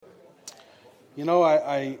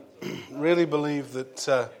I really believe that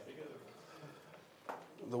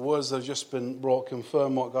the words that have just been brought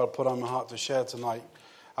confirm what God put on my heart to share tonight.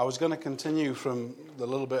 I was going to continue from the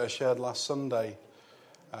little bit I shared last Sunday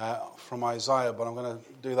from Isaiah, but I'm going to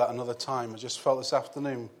do that another time. I just felt this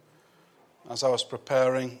afternoon, as I was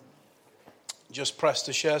preparing, just pressed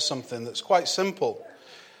to share something that's quite simple,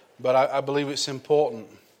 but I believe it's important.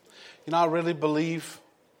 I really believe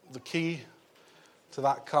the key to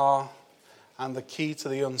that car and the key to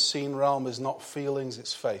the unseen realm is not feelings,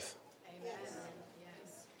 it's faith. Amen.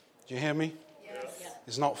 Yes. Do you hear me? Yes.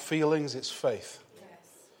 It's not feelings, it's faith. Yes.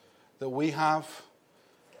 That we have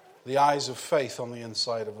the eyes of faith on the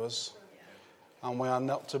inside of us, and we are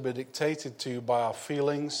not to be dictated to by our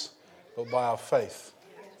feelings, but by our faith.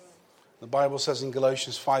 Yes. The Bible says in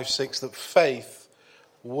Galatians 5:6 that faith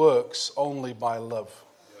works only by love.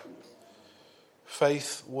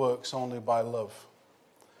 Faith works only by love.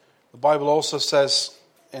 The Bible also says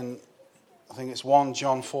in, I think it's 1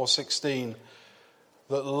 John 4:16,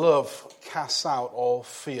 that love casts out all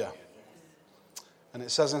fear. And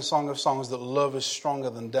it says in Song of Songs that love is stronger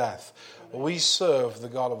than death. We serve the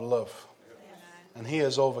God of love. And He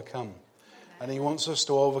has overcome. And He wants us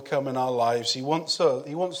to overcome in our lives. He wants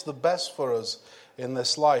the best for us in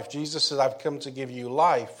this life. Jesus says, I've come to give you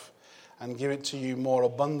life and give it to you more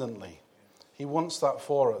abundantly. He wants that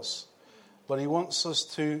for us. But He wants us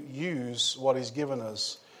to use what He's given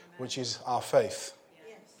us, which is our faith.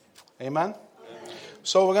 Amen?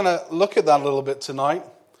 So we're going to look at that a little bit tonight.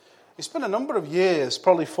 It's been a number of years,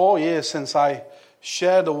 probably 4 years, since I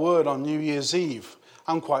shared a word on New Year's Eve.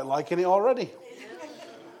 I'm quite liking it already.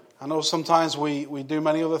 I know sometimes we do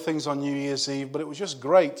many other things on New Year's Eve, but it was just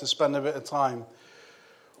great to spend a bit of time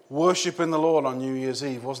worshiping the Lord on New Year's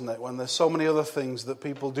Eve, wasn't it? When there's so many other things that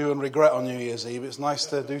people do and regret on New Year's Eve, it's nice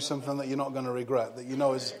to do something that you're not going to regret, that you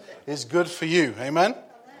know is good for you. Amen?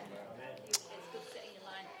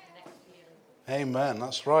 Amen,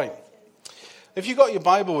 that's right. If you've got your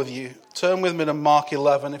Bible with you, turn with me to Mark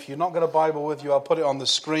 11. If you've not got a Bible with you, I'll put it on the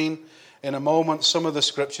screen in a moment. Some of the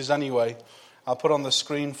scriptures anyway, I'll put on the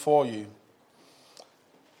screen for you.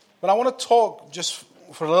 But I want to talk just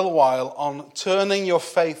for a little while on turning your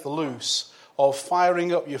faith loose or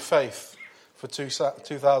firing up your faith for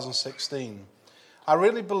 2016. I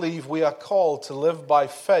really believe we are called to live by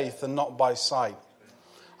faith and not by sight.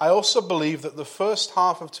 I also believe that the first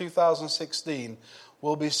half of 2016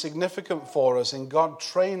 will be significant for us in God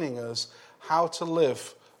training us how to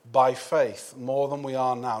live by faith more than we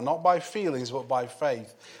are now. Not by feelings, but by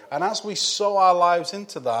faith. And as we sow our lives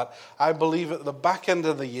into that, I believe at the back end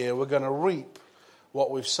of the year we're going to reap what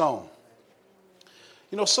we've sown.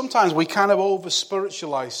 Sometimes we kind of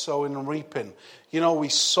over-spiritualize sowing and reaping. We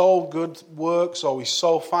sow good works, or we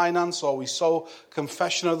sow finance, or we sow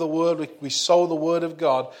confession of the word, we sow the word of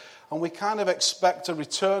God, and we kind of expect a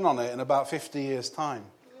return on it in about 50 years' time.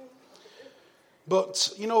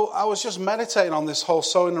 But, I was just meditating on this whole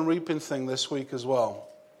sowing and reaping thing this week as well.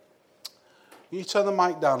 Can you turn the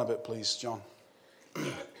mic down a bit, please, John?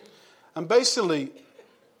 And basically,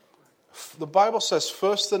 the Bible says,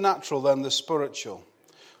 first the natural, then the spiritual.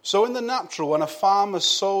 So in the natural, when a farmer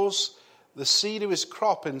sows the seed of his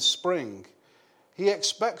crop in spring, he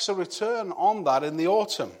expects a return on that in the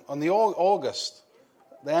autumn, on the August,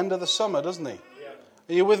 the end of the summer, doesn't he? Yeah.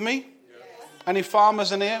 Are you with me? Yeah. Any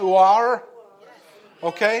farmers in here who are?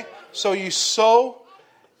 Okay, so you sow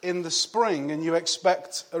in the spring and you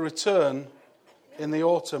expect a return in the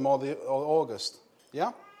autumn or August.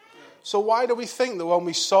 Yeah? So why do we think that when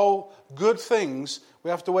we sow good things, we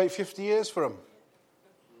have to wait 50 years for them?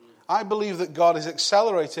 I believe that God is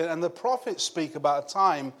accelerating, and the prophets speak about a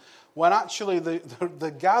time when actually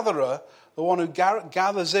the gatherer, the one who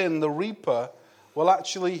gathers in, the reaper, will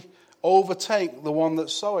actually overtake the one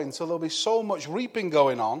that's sowing. So there'll be so much reaping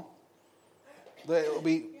going on that it will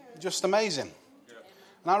be just amazing.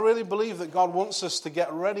 And I really believe that God wants us to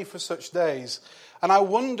get ready for such days. And I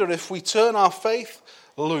wonder if we turn our faith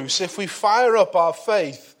loose, if we fire up our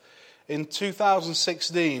faith in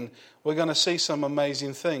 2016, we're going to see some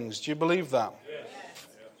amazing things. Do you believe that? Yes.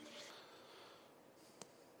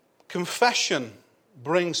 Confession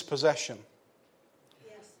brings possession.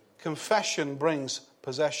 Yes. Confession brings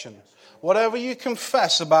possession. Whatever you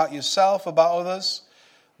confess about yourself, about others,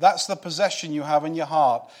 that's the possession you have in your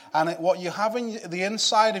heart. And what you have in the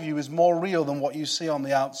inside of you is more real than what you see on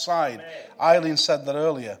the outside. Amen. Eileen said that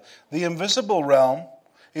earlier. The invisible realm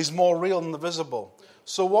is more real than the visible.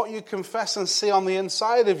 So what you confess and see on the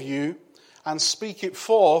inside of you and speak it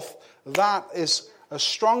forth, that is a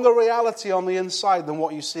stronger reality on the inside than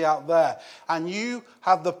what you see out there. And you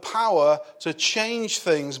have the power to change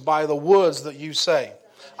things by the words that you say,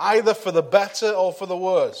 either for the better or for the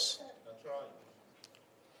worse.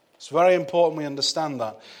 It's very important we understand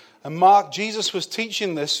that. And Jesus was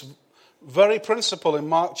teaching this very principle in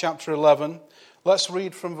Mark chapter 11. Let's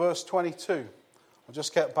read from verse 22. I'll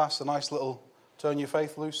just get past the nice little turn your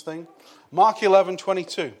faith loose thing. Mark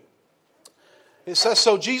 11:22. It says,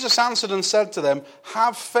 so Jesus answered and said to them,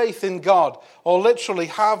 have faith in God, or literally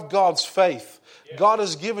have God's faith. Yeah. God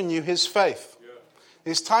has given you his faith. Yeah.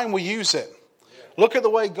 It's time we use it. Yeah. Look at the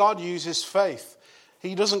way God uses faith.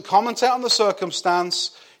 He doesn't commentate on the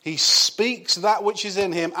circumstance. He speaks that which is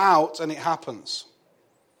in him out and it happens.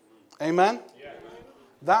 Amen? Yeah.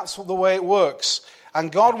 That's the way it works.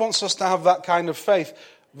 And God wants us to have that kind of faith.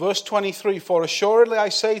 Verse 23, for assuredly I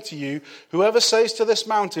say to you, whoever says to this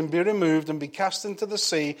mountain, be removed and be cast into the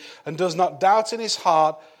sea, and does not doubt in his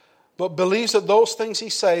heart, but believes that those things he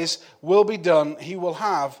says will be done, he will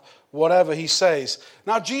have whatever he says.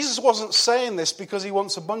 Now, Jesus wasn't saying this because he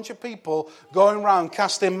wants a bunch of people going around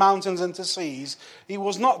casting mountains into seas. He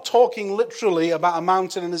was not talking literally about a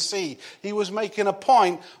mountain and a sea. He was making a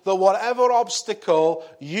point that whatever obstacle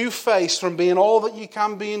you face from being all that you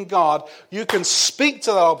can be in God, you can speak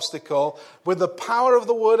to that obstacle with the power of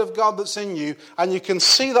the Word of God that's in you, and you can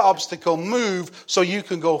see that obstacle move so you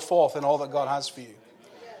can go forth in all that God has for you.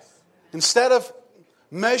 Yes. Instead of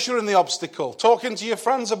measuring the obstacle, talking to your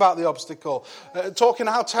friends about the obstacle, talking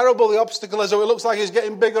how terrible the obstacle is, or it looks like it's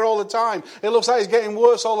getting bigger all the time, it looks like it's getting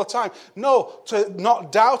worse all the time. No, to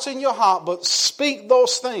not doubt in your heart, but speak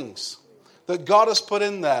those things that God has put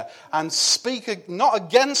in there, and speak not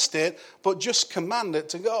against it, but just command it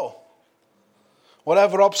to go.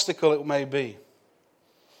 Whatever obstacle it may be.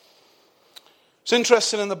 It's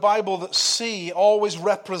interesting in the Bible that sea always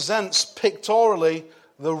represents pictorially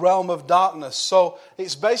the realm of darkness. So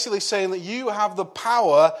it's basically saying that you have the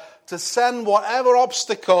power to send whatever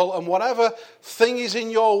obstacle and whatever thing is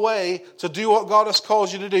in your way to do what God has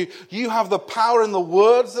called you to do. You have the power in the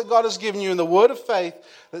words that God has given you, in the word of faith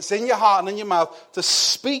that's in your heart and in your mouth, to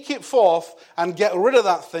speak it forth and get rid of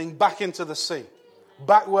that thing back into the sea,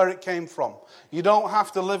 back where it came from. You don't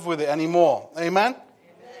have to live with it anymore. Amen?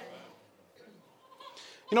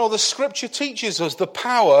 You know, the scripture teaches us the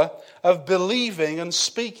power of believing and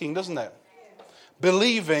speaking, doesn't it?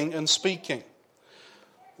 Believing and speaking.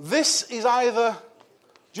 This is either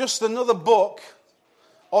just another book,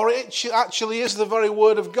 or it actually is the very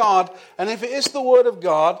Word of God. And if it is the Word of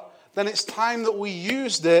God, then it's time that we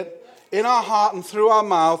used it in our heart and through our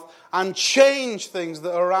mouth and change things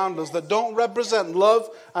that are around us that don't represent love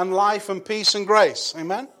and life and peace and grace.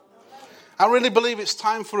 Amen? I really believe it's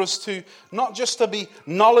time for us to not just to be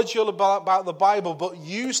knowledgeable about the Bible, but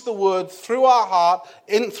use the word through our heart,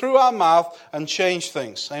 through our mouth, and change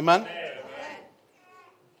things. Amen?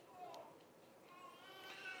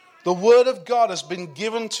 The word of God has been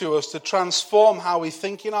given to us to transform how we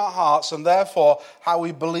think in our hearts, and therefore how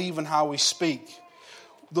we believe and how we speak.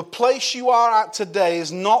 The place you are at today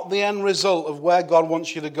is not the end result of where God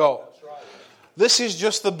wants you to go. This is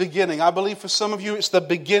just the beginning. I believe for some of you it's the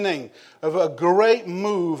beginning of a great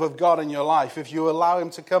move of God in your life if you allow him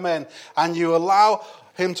to come in and you allow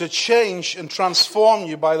him to change and transform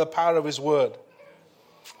you by the power of his word.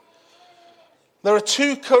 There are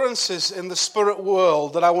two currencies in the spirit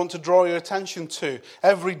world that I want to draw your attention to.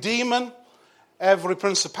 Every demon, every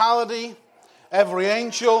principality, every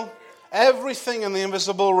angel, everything in the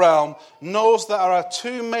invisible realm knows that there are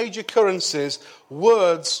two major currencies,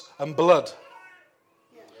 words and blood.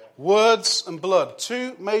 Words and blood.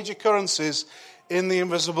 Two major currencies in the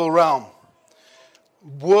invisible realm.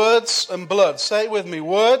 Words and blood. Say it with me.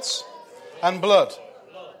 Words and blood.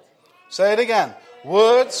 Say it again.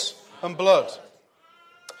 Words and blood.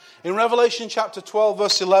 In Revelation chapter 12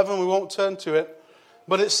 verse 11, we won't turn to it,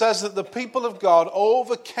 but it says that the people of God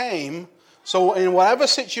overcame, so in whatever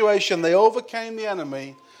situation they overcame the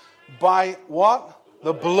enemy by what?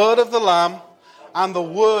 The blood of the Lamb and the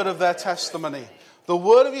word of their testimony. The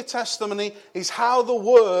word of your testimony is how the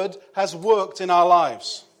word has worked in our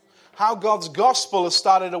lives. How God's gospel has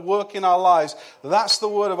started to work in our lives. That's the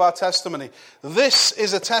word of our testimony. This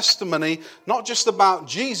is a testimony not just about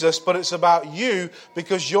Jesus, but it's about you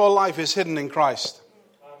because your life is hidden in Christ.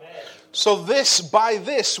 Amen. So by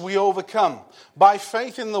this we overcome. By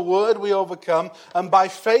faith in the word we overcome. And by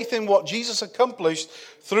faith in what Jesus accomplished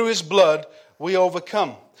through his blood we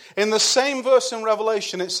overcome. In the same verse in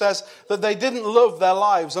Revelation, it says that they didn't love their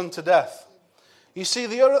lives unto death. You see,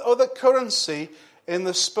 the other currency in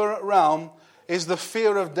the spirit realm is the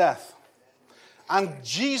fear of death. And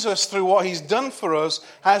Jesus, through what he's done for us,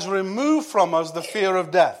 has removed from us the fear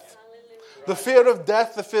of death. The fear of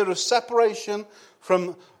death, the fear of separation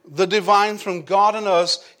from the divine, from God and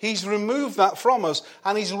us. He's removed that from us.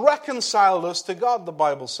 And he's reconciled us to God, the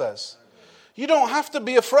Bible says. You don't have to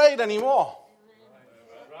be afraid anymore.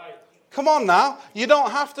 Come on now. You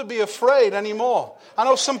don't have to be afraid anymore. I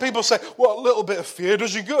know some people say, well, a little bit of fear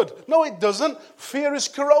does you good. No, it doesn't. Fear is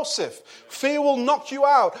corrosive. Fear will knock you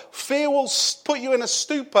out. Fear will put you in a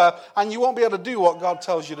stupor and you won't be able to do what God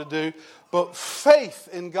tells you to do. But faith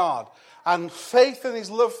in God and faith in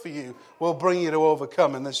his love for you will bring you to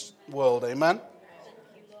overcome in this world. Amen?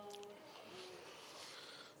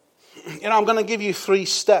 You know, I'm going to give you 3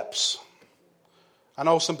 steps. I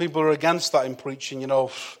know some people are against that in preaching, you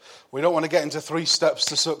know. We don't want to get into 3 steps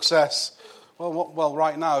to success. Well,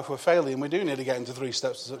 right now, if we're failing, we do need to get into 3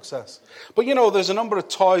 steps to success. But, you know, there's a number of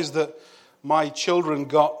toys that my children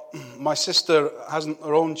got. My sister hasn't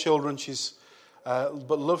her own children,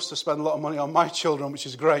 but loves to spend a lot of money on my children, which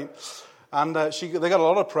is great. And they got a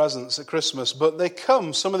lot of presents at Christmas. But they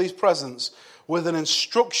come, some of these presents, with an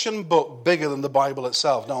instruction book bigger than the Bible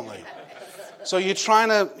itself, don't they? So you're trying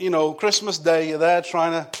to, you know, Christmas Day, you're there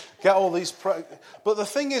trying to get all these... But the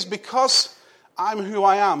thing is, because I'm who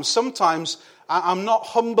I am, sometimes I'm not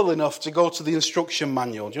humble enough to go to the instruction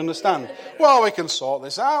manual. Do you understand? Well, we can sort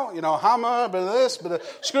this out. You know, hammer, a bit of this, bit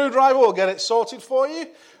of screwdriver, we'll get it sorted for you.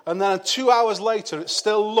 And then 2 hours later, it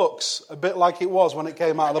still looks a bit like it was when it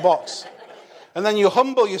came out of the box. And then you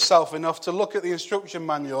humble yourself enough to look at the instruction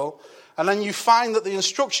manual, and then you find that the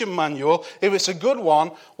instruction manual, if it's a good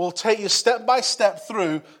one, will take you step by step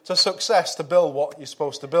through to success to build what you're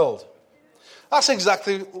supposed to build. That's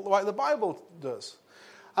exactly what the Bible does.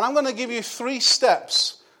 And I'm going to give you 3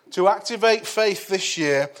 steps to activate faith this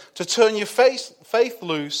year, to turn your faith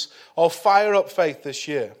loose or fire up faith this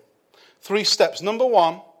year. 3 steps. Number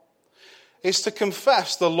 1 is to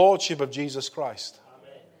confess the lordship of Jesus Christ.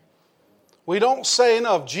 Amen. We don't say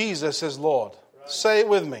enough, Jesus is Lord. Right. Say it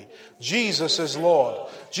with me. Jesus is Lord.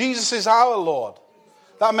 Jesus is our Lord.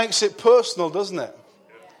 That makes it personal, doesn't it?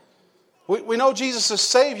 We know Jesus is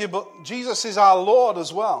Savior, but Jesus is our Lord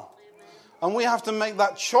as well. And we have to make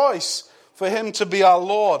that choice for him to be our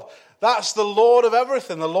Lord. That's the Lord of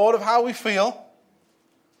everything, the Lord of how we feel,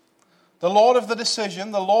 the Lord of the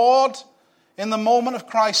decision, the Lord in the moment of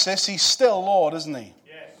crisis. He's still Lord, isn't he?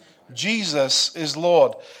 Yes. Jesus is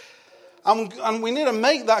Lord. And we need to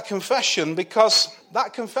make that confession because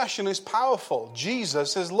that confession is powerful.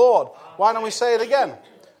 Jesus is Lord. Why don't we say it again?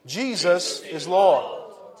 Jesus is Lord.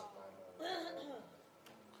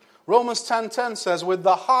 Romans 10:10 says, with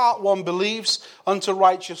the heart one believes unto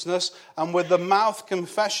righteousness, and with the mouth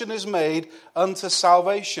confession is made unto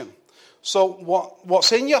salvation. So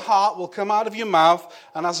what's in your heart will come out of your mouth,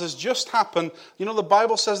 and as has just happened, you know the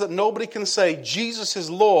Bible says that nobody can say Jesus is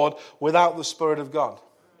Lord without the Spirit of God.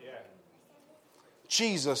 Yeah.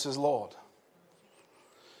 Jesus is Lord.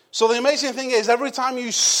 So the amazing thing is, every time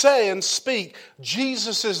you say and speak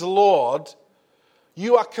Jesus is Lord,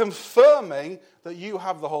 you are confirming that you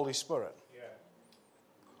have the Holy Spirit. Yeah.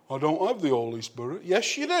 I don't have the Holy Spirit.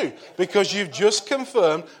 Yes, you do. Because you've just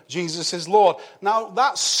confirmed Jesus is Lord. Now,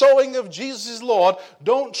 that sowing of Jesus is Lord,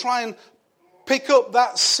 don't try and pick up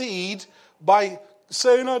that seed by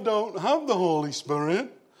saying, I don't have the Holy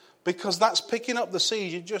Spirit. Because that's picking up the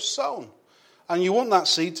seed you've just sown. And you want that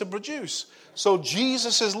seed to produce. So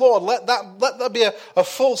Jesus is Lord. Let that be a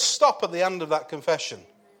full stop at the end of that confession.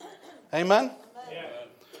 Amen?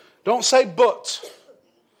 Don't say but.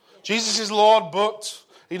 Jesus is Lord, but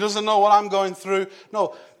he doesn't know what I'm going through.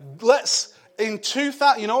 No,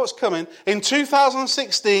 you know what's coming? In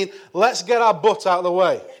 2016, let's get our butt out of the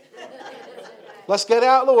way. Let's get it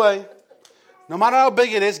out of the way. No matter how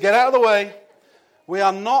big it is, get out of the way. We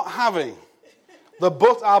are not having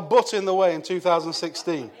our butt in the way in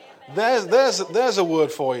 2016. There's a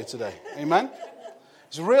word for you today. Amen?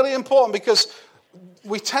 It's really important because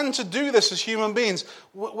we tend to do this as human beings.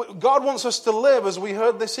 God wants us to live, as we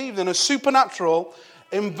heard this evening, a supernatural,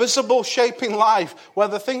 invisible shaping life where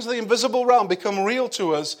the things of the invisible realm become real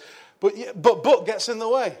to us, but gets in the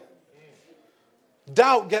way.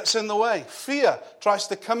 Doubt gets in the way. Fear tries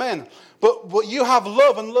to come in. But you have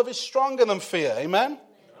love, and love is stronger than fear. Amen? Amen.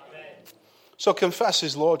 So confess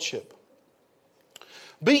his lordship.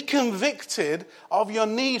 Be convicted of your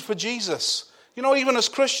need for Jesus. You know, even as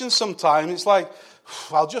Christians sometimes, it's like,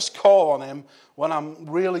 I'll just call on him when I'm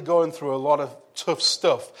really going through a lot of tough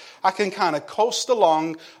stuff. I can kind of coast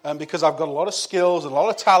along because I've got a lot of skills and a lot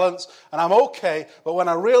of talents, and I'm okay. But when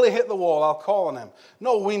I really hit the wall, I'll call on him.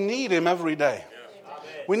 No, we need him every day.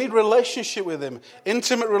 We need relationship with him,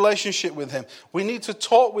 intimate relationship with him. We need to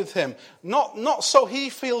talk with him, not so he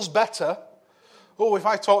feels better. Oh, if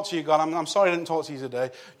I talk to you, God, I'm sorry I didn't talk to you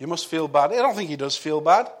today. You must feel bad. I don't think he does feel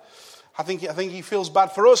bad. I think he feels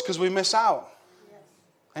bad for us because we miss out. Yes.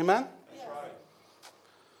 Amen? Yes.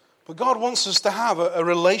 But God wants us to have a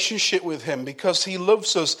relationship with him because he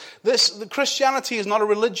loves us. The Christianity is not a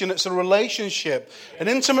religion, it's a relationship. An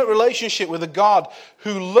intimate relationship with a God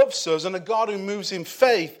who loves us and a God who moves in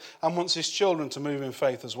faith and wants his children to move in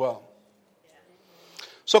faith as well.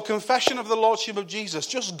 So confession of the Lordship of Jesus.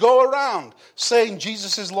 Just go around saying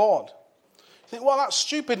Jesus is Lord. You think, well, that's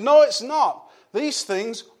stupid. No, it's not. These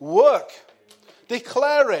things work.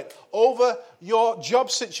 Declare it over your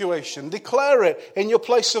job situation. Declare it in your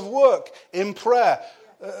place of work, in prayer.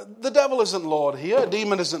 The devil isn't Lord here. A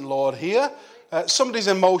demon isn't Lord here. Somebody's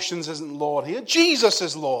emotions isn't Lord here. Jesus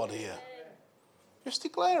is Lord here. Just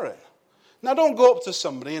declare it. Now, don't go up to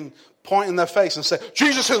somebody and point in their face and say,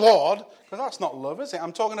 Jesus is Lord. Because that's not love, is it?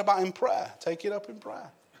 I'm talking about in prayer. Take it up in prayer.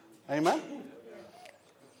 Amen?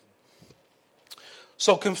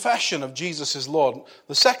 So confession of Jesus is Lord.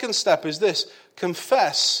 The second step is this.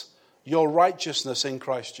 Confess your righteousness in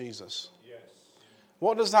Christ Jesus. Yes.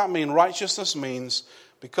 What does that mean? Righteousness means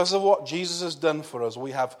because of what Jesus has done for us,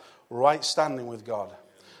 we have right standing with God.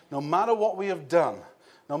 No matter what we have done,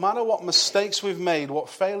 no matter what mistakes we've made, what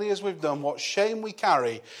failures we've done, what shame we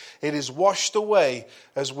carry, it is washed away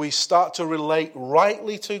as we start to relate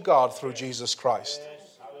rightly to God through Jesus Christ.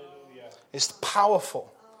 Yes. It's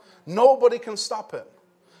powerful. Nobody can stop it.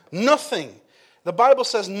 Nothing. The Bible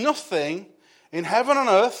says nothing in heaven and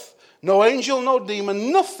earth, no angel, no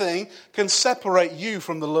demon, nothing can separate you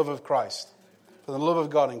from the love of Christ, from the love of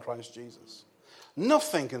God in Christ Jesus.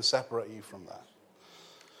 Nothing can separate you from that.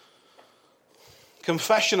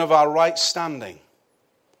 Confession of our right standing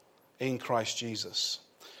in Christ Jesus.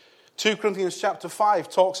 2 Corinthians chapter 5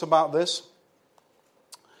 talks about this.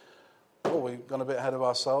 Oh, we've gone a bit ahead of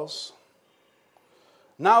ourselves.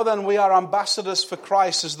 Now then, we are ambassadors for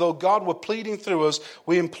Christ, as though God were pleading through us.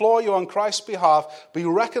 We implore you on Christ's behalf, be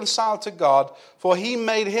reconciled to God, for he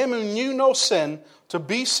made him who knew no sin to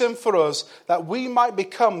be sin for us, that we might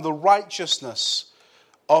become the righteousness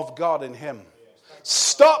of God in him.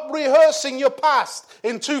 Stop rehearsing your past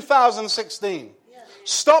in 2016.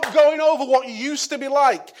 Stop going over what you used to be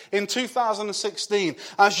like in 2016.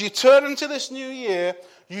 As you turn into this new year,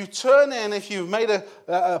 you turn in, if you've made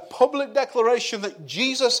a public declaration that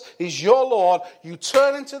Jesus is your Lord, you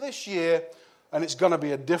turn into this year and it's going to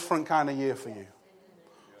be a different kind of year for you.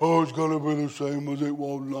 Oh, it's going to be the same as it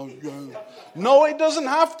was last year. No, it doesn't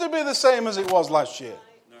have to be the same as it was last year.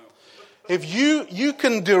 If you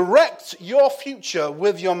can direct your future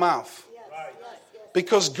with your mouth.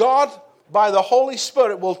 Because God, by the Holy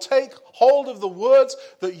Spirit, will take hold of the words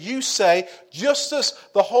that you say, just as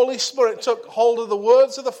the Holy Spirit took hold of the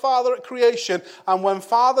words of the Father at creation. And when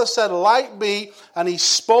Father said, light be, and he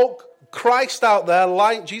spoke Christ out there,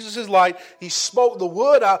 light, Jesus is light, he spoke the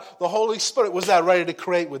word out, the Holy Spirit was there ready to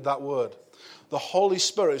create with that word. The Holy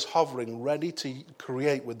Spirit is hovering, ready to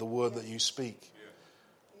create with the word that you speak.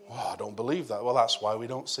 Oh, I don't believe that. Well, that's why we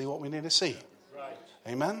don't see what we need to see. Right.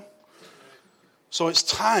 Amen? So it's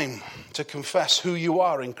time to confess who you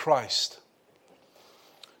are in Christ.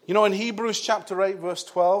 You know, in Hebrews chapter 8, verse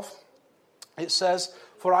 12, it says,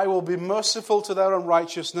 for I will be merciful to their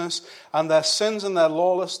unrighteousness, and their sins and their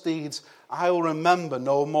lawless deeds I will remember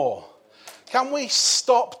no more. Can we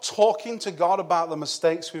stop talking to God about the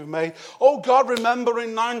mistakes we've made? Oh, God, remember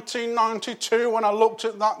in 1992 when I looked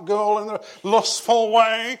at that girl in a lustful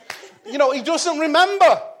way? You know, he doesn't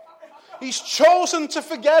remember. He's chosen to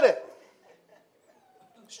forget it.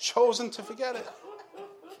 He's chosen to forget it.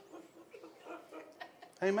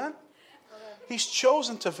 Amen? He's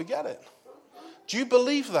chosen to forget it. Do you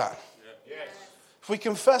believe that? Yes. If we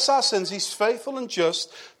confess our sins, he's faithful and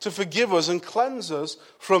just to forgive us and cleanse us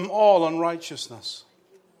from all unrighteousness.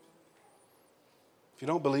 If you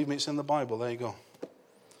don't believe me, it's in the Bible. There you go.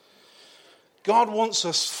 God wants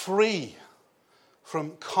us free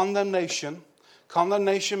from condemnation.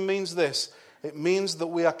 Condemnation means this. It means that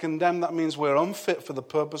we are condemned. That means we're unfit for the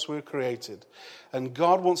purpose we were created. And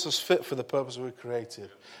God wants us fit for the purpose we were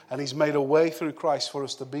created. And he's made a way through Christ for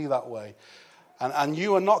us to be that way. And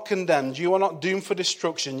you are not condemned. You are not doomed for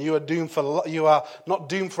destruction. You are not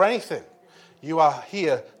doomed for anything. You are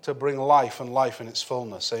here to bring life and life in its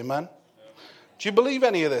fullness. Amen? Do you believe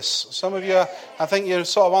any of this? Some of you, I think you're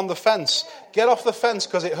sort of on the fence. Get off the fence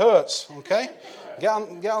because it hurts. Okay? Get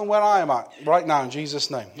on where I am at right now in Jesus'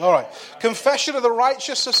 name. All right. Confession of the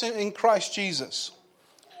righteousness in Christ Jesus.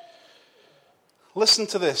 Listen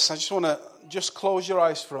to this. I just want to just close your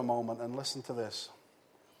eyes for a moment and listen to this.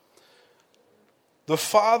 The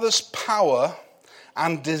Father's power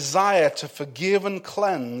and desire to forgive and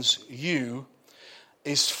cleanse you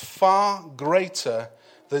is far greater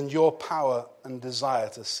than your power and desire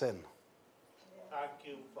to sin. Thank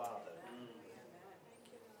you, Father.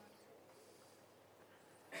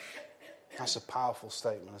 That's a powerful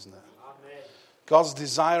statement, isn't it? Amen. God's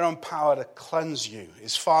desire and power to cleanse you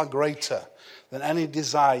is far greater than any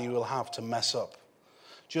desire you will have to mess up.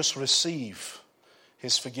 Just receive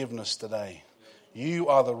his forgiveness today. You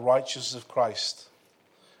are the righteousness of Christ.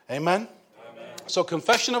 Amen? Amen. So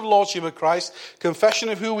confession of lordship of Christ, confession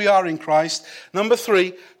of who we are in Christ. Number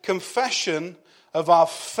 3, confession of our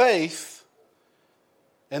faith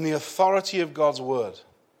in the authority of God's word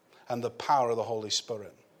and the power of the Holy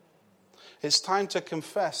Spirit. It's time to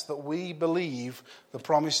confess that we believe the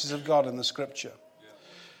promises of God in the Scripture.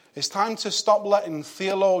 It's time to stop letting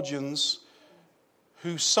theologians,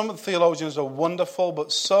 who some of the theologians are wonderful,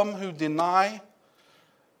 but some who deny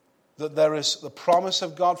that there is the promise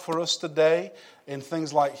of God for us today in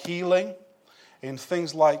things like healing, in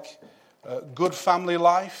things like good family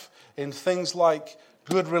life, in things like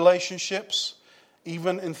good relationships,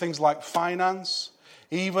 even in things like finance,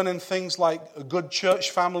 even in things like a good church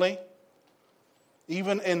family,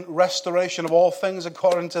 even in restoration of all things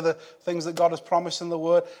according to the things that God has promised in the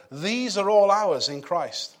Word. These are all ours in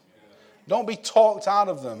Christ. Don't be talked out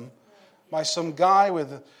of them by some guy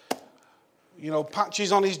with,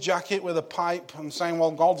 patches on his jacket with a pipe and saying,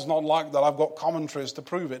 well, God's not like that. I've got commentaries to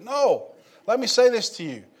prove it. No. Let me say this to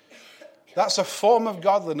you. That's a form of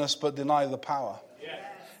godliness, but deny the power. Yes.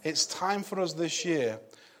 It's time for us this year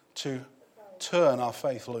to turn our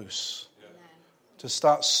faith loose. To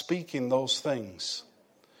start speaking those things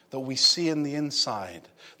that we see in the inside,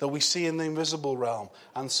 that we see in the invisible realm,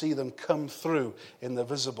 and see them come through in the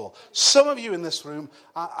visible. Some of you in this room,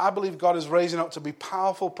 I believe God is raising up to be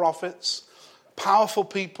powerful prophets, powerful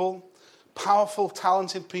people, powerful,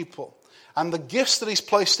 talented people. And the gifts that he's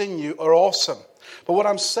placed in you are awesome. But what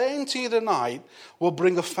I'm saying to you tonight will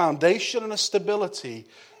bring a foundation and a stability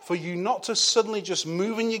for you not to suddenly just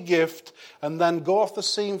move in your gift and then go off the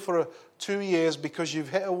scene for 2 years because you've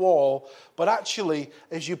hit a wall. But actually,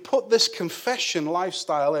 as you put this confession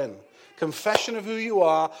lifestyle in, confession of who you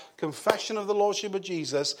are, confession of the Lordship of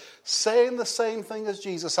Jesus, saying the same thing as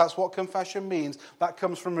Jesus, that's what confession means. That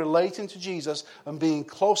comes from relating to Jesus and being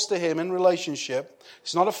close to him in relationship.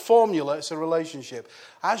 It's not a formula, it's a relationship.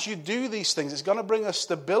 As you do these things, it's going to bring a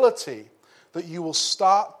stability that you will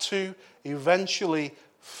start to eventually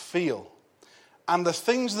feel. And the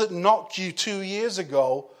things that knocked you 2 years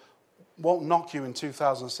ago won't knock you in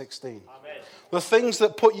 2016. Amen. The things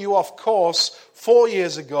that put you off course 4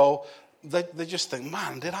 years ago, they just think,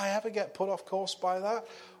 man, did I ever get put off course by that?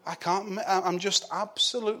 I'm just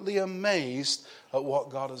absolutely amazed at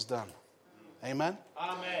what God has done. Amen?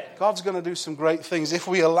 Amen. God's going to do some great things if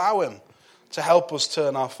we allow him to help us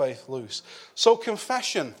turn our faith loose. So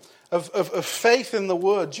confession of faith in the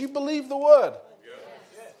Word. Do you believe the Word?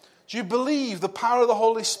 Yes. Do you believe the power of the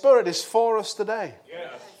Holy Spirit is for us today?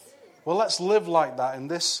 Yes. Well, let's live like that in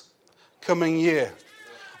this coming year.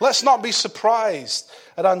 Let's not be surprised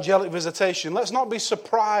at angelic visitation. Let's not be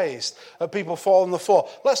surprised at people falling on the floor.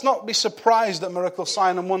 Let's not be surprised at miracle,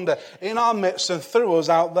 sign and wonder in our midst and through us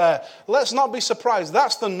out there. Let's not be surprised.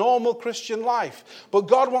 That's the normal Christian life. But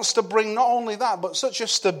God wants to bring not only that, but such a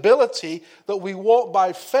stability that we walk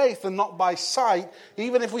by faith and not by sight.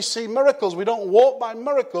 Even if we see miracles, we don't walk by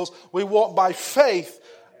miracles. We walk by faith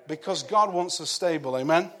because God wants us stable.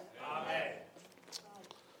 Amen?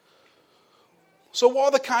 So what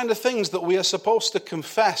are the kind of things that we are supposed to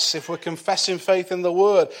confess if we're confessing faith in the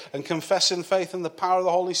Word and confessing faith in the power of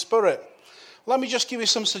the Holy Spirit? Let me just give you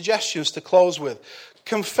some suggestions to close with.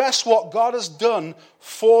 Confess what God has done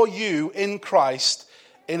for you in Christ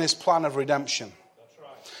in his plan of redemption. That's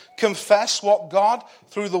right. Confess what God,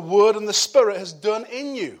 through the Word and the Spirit, has done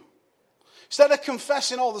in you. Instead of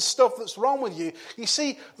confessing all the stuff that's wrong with you, you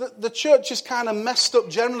see, the church is kind of messed up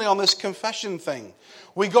generally on this confession thing.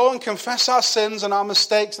 We go and confess our sins and our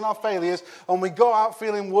mistakes and our failures, and we go out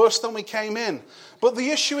feeling worse than we came in. But the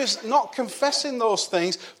issue is not confessing those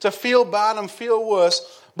things to feel bad and feel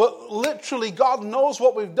worse, but literally God knows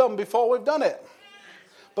what we've done before we've done it.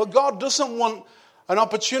 But God doesn't want an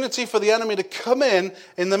opportunity for the enemy to come in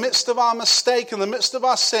the midst of our mistake, in the midst of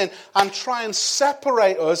our sin, and try and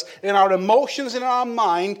separate us in our emotions, in our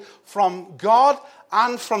mind, from God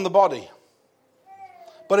and from the body.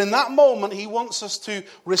 But in that moment, he wants us to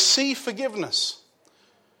receive forgiveness.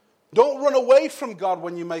 Don't run away from God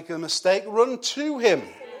when you make a mistake. Run to him.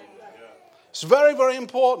 It's very, very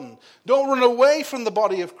important. Don't run away from the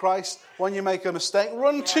body of Christ when you make a mistake.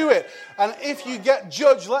 Run to it. And if you get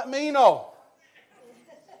judged, let me know.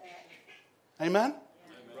 Amen?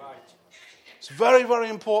 It's very, very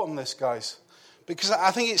important, this, guys. Because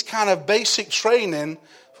I think it's kind of basic training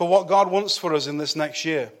for what God wants for us in this next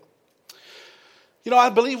year. You know, I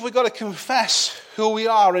believe we've got to confess who we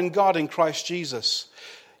are in God in Christ Jesus.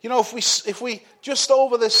 You know, if we just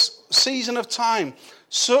over this season of time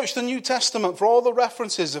search the New Testament for all the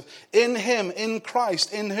references of in Him, in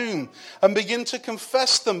Christ, in whom, and begin to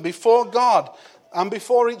confess them before God and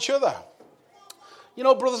before each other. You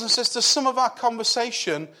know, brothers and sisters, some of our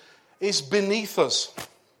conversation is beneath us.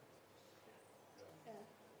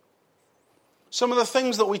 Some of the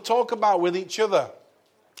things that we talk about with each other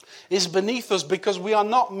is beneath us because we are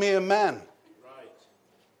not mere men.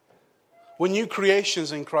 We're new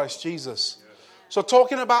creations in Christ Jesus. So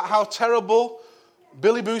talking about how terrible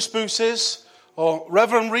Billy Boos Boos is, or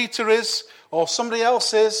Reverend Rita is, or somebody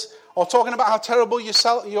else is, or talking about how terrible you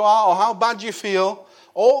are, or how bad you feel,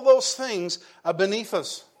 all those things are beneath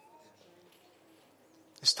us.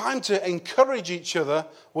 It's time to encourage each other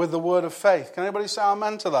with the word of faith. Can anybody say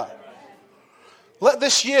amen to that? Let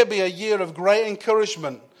this year be a year of great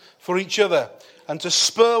encouragement for each other and to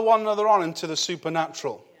spur one another on into the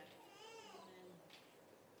supernatural.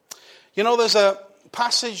 You know, there's a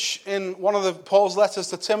passage in one of Paul's letters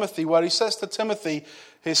to Timothy where he says to Timothy,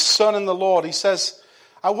 his son in the Lord, he says,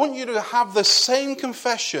 I want you to have the same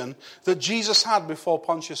confession that Jesus had before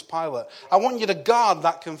Pontius Pilate. I want you to guard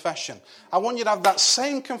that confession. I want you to have that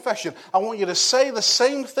same confession. I want you to say the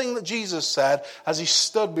same thing that Jesus said as he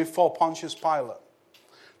stood before Pontius Pilate.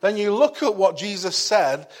 Then you look at what Jesus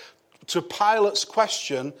said to Pilate's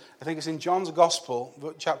question. I think it's in John's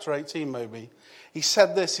Gospel, chapter 18 maybe. He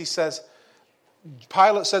said this, he says,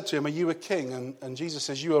 Pilate said to him, are you a king? And Jesus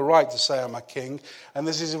says, you are right to say I'm a king. And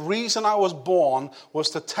this is the reason I was born was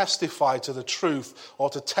to testify to the truth or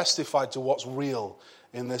to testify to what's real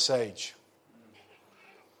in this age.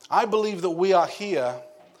 I believe that we are here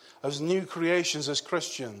as new creations, as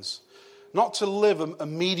Christians, not to live a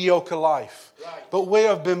mediocre life, but we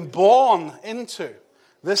have been born into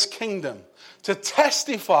this kingdom to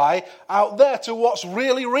testify out there to what's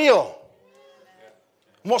really real.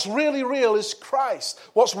 What's really real is Christ.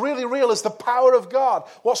 What's really real is the power of God.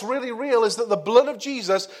 What's really real is that the blood of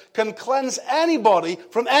Jesus can cleanse anybody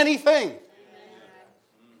from anything.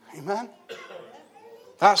 Amen?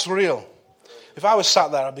 That's real. If I was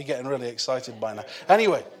sat there, I'd be getting really excited by now.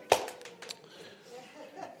 Anyway,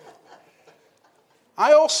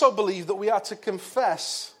 I also believe that we are to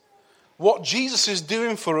confess what Jesus is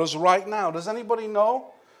doing for us right now. Does anybody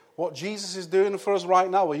know what Jesus is doing for us right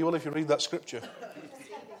now? Well, you will if you read that scripture.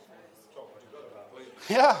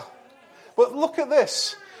 Yeah. But look at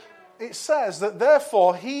this. It says that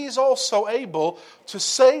therefore he is also able to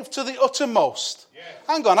save to the uttermost. Yes.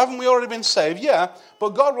 Hang on, haven't we already been saved? Yeah. But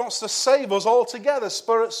God wants to save us all together,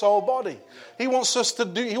 spirit, soul, body. He wants to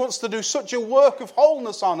do such a work of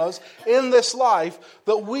wholeness on us in this life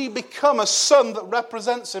that we become a son that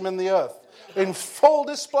represents him in the earth, in full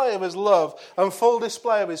display of his love and full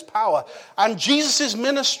display of his power. And Jesus'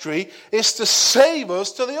 ministry is to save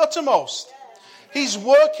us to the uttermost. He's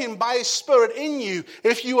working by his Spirit in you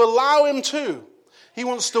if you allow him to. He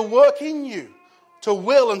wants to work in you to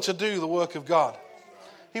will and to do the work of God.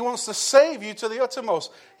 He wants to save you to the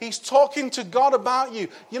uttermost. He's talking to God about you.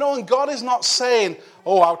 You know, and God is not saying,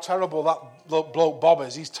 oh, how terrible that bloke Bob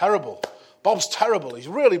is. He's terrible. Bob's terrible. He's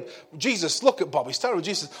really, Jesus, look at Bob. He's terrible.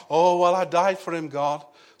 Jesus, oh, well, I died for him, God.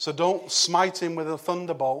 So don't smite him with a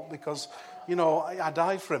thunderbolt because, you know, I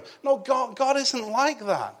died for him. No, God isn't like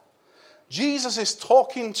that. Jesus is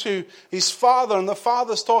talking to his Father, and the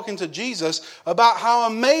Father's talking to Jesus about how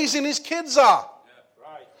amazing his kids are. Yeah,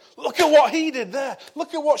 right. Look at what he did there.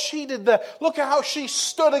 Look at what she did there. Look at how she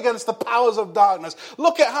stood against the powers of darkness.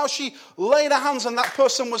 Look at how she laid her hands and that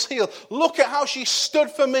person was healed. Look at how she stood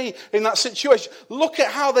for me in that situation. Look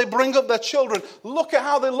at how they bring up their children. Look at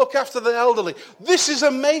how they look after the elderly. This is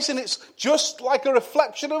amazing. It's just like a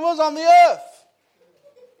reflection of us on the earth.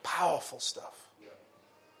 Powerful stuff.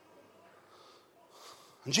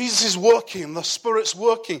 And Jesus is working, the Spirit's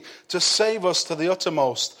working to save us to the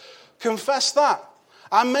uttermost. Confess that.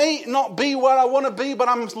 I may not be where I want to be, but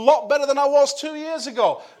I'm a lot better than I was 2 years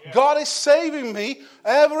ago. Yes. God is saving me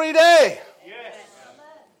every day. Yes.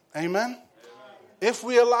 Amen? Amen? If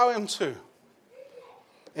we allow him to.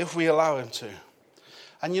 If we allow him to.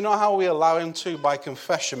 And you know how we allow him to? By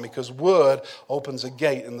confession, because word opens a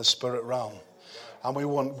gate in the spirit realm. And we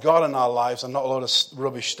want God in our lives and not a lot of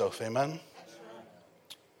rubbish stuff. Amen?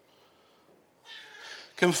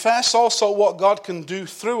 Confess also what God can do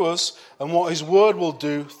through us and what his word will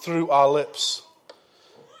do through our lips.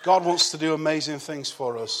 God wants to do amazing things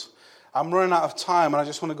for us. I'm running out of time, and I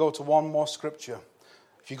just want to go to one more scripture.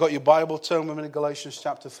 If you've got your Bible, turn with me to Galatians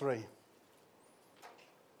chapter 3.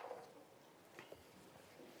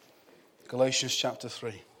 Galatians chapter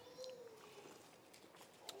 3.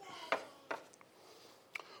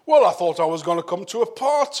 Well, I thought I was going to come to a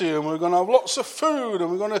party, and we're going to have lots of food,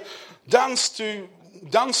 and we're going to dance to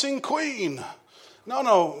Dancing Queen.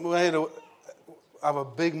 No, we're here to have a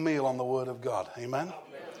big meal on the Word of God. Amen?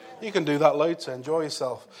 You can do that later. Enjoy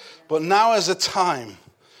yourself. But now is a time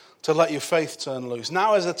to let your faith turn loose.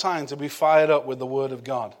 Now is a time to be fired up with the Word of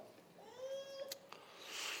God.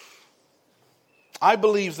 I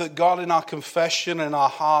believe that God in our confession, in our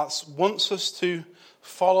hearts, wants us to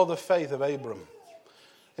follow the faith of Abram.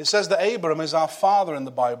 It says that Abram is our father in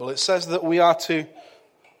the Bible. It says that we are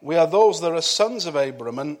those that are sons of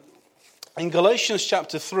Abram. And in Galatians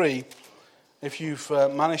chapter 3, if you've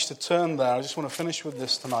managed to turn there, I just want to finish with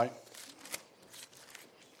this tonight.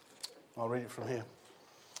 I'll read it from here.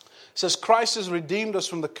 It says, Christ has redeemed us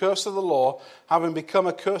from the curse of the law, having become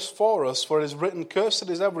a curse for us, for it is written, cursed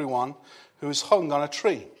is everyone who is hung on a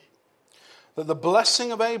tree, that the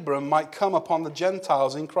blessing of Abram might come upon the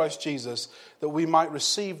Gentiles in Christ Jesus, that we might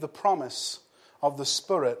receive the promise of the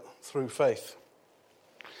Spirit through faith.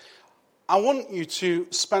 I want you to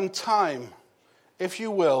spend time, if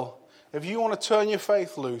you will, if you want to turn your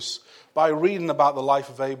faith loose, by reading about the life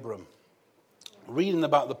of Abram. Reading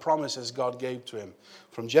about the promises God gave to him.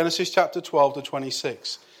 From Genesis chapter 12 to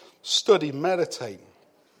 26. Study, meditate.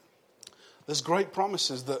 There's great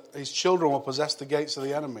promises that his children will possess the gates of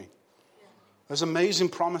the enemy. There's amazing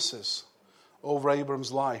promises over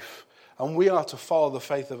Abram's life. And we are to follow the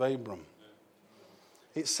faith of Abram.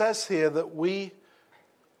 It says here that we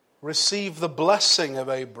receive the blessing of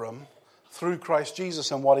Abram through Christ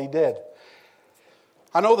Jesus and what he did.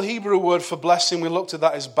 I know the Hebrew word for blessing, we looked at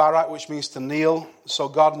that, is barak, which means to kneel. So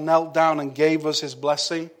God knelt down and gave us his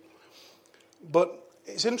blessing. But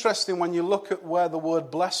it's interesting when you look at where the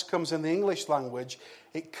word bless comes in the English language,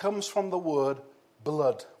 it comes from the word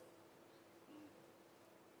blood.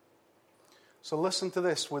 So listen to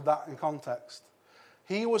this with that in context.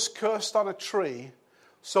 He was cursed on a tree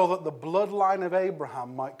so that the bloodline of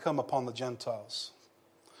Abraham might come upon the Gentiles.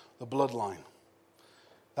 The bloodline.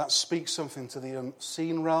 That speaks something to the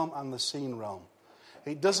unseen realm and the seen realm.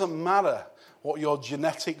 It doesn't matter what your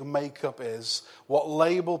genetic makeup is, what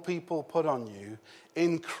label people put on you.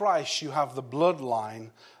 In Christ, you have the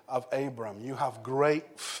bloodline of Abram. You have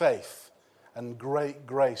great faith and great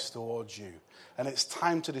grace towards you. And it's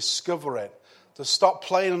time to discover it, to stop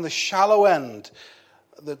playing on the shallow end,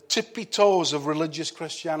 the tippy toes of religious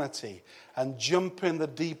Christianity, and jump in the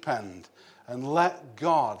deep end and let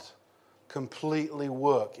God completely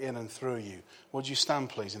work in and through you. Would you stand,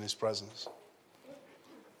 please, in his presence?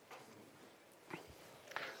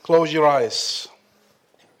 Close your eyes.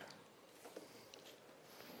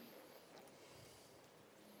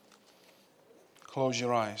 Close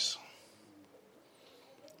your eyes.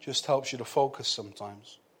 Just helps you to focus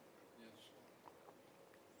sometimes.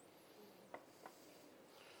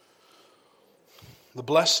 The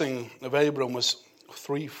blessing of Abram was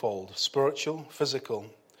threefold: spiritual, physical,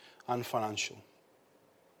 and financial.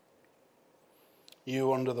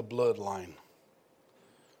 You under the bloodline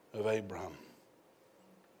of Abraham.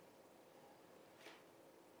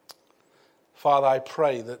 Father, I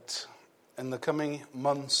pray that in the coming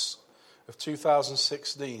months of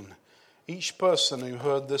 2016, each person who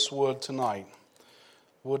heard this word tonight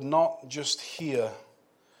would not just hear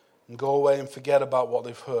and go away and forget about what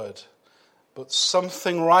they've heard, but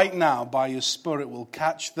something right now by your Spirit will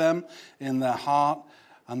catch them in their heart,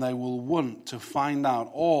 and they will want to find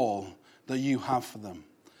out all that you have for them.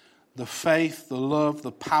 The faith, the love,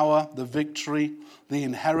 the power, the victory, the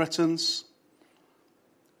inheritance,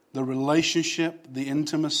 the relationship, the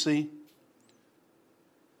intimacy,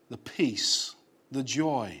 the peace, the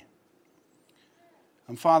joy.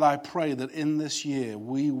 And Father, I pray that in this year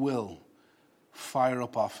we will fire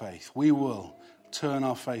up our faith. We will turn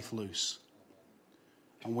our faith loose.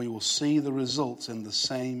 And we will see the results in the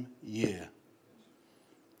same year.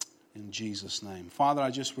 In Jesus' name. Father,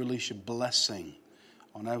 I just release your blessing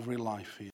on every life here.